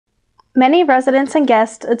Many residents and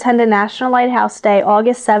guests attended National Lighthouse Day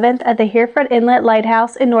August 7th at the Hereford Inlet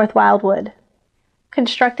Lighthouse in North Wildwood.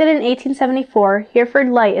 Constructed in 1874, Hereford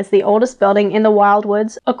Light is the oldest building in the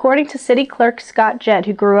Wildwoods, according to City Clerk Scott Jett,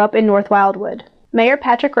 who grew up in North Wildwood. Mayor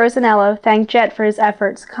Patrick Rosenello thanked Jett for his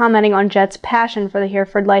efforts, commenting on Jett's passion for the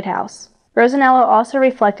Hereford Lighthouse. Rosenello also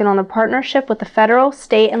reflected on the partnership with the federal,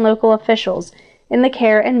 state, and local officials in the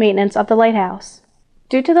care and maintenance of the lighthouse.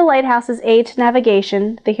 Due to the lighthouse's aid to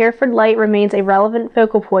navigation, the Hereford Light remains a relevant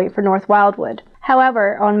focal point for North Wildwood.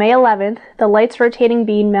 However, on May 11th, the light's rotating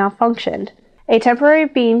beam malfunctioned. A temporary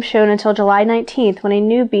beam shone until July 19th when a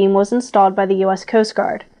new beam was installed by the U.S. Coast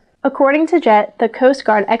Guard. According to Jett, the Coast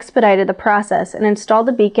Guard expedited the process and installed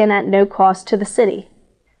the beacon at no cost to the city.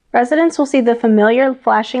 Residents will see the familiar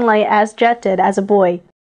flashing light as Jett did as a boy.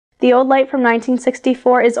 The old light from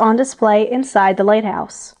 1964 is on display inside the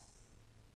lighthouse.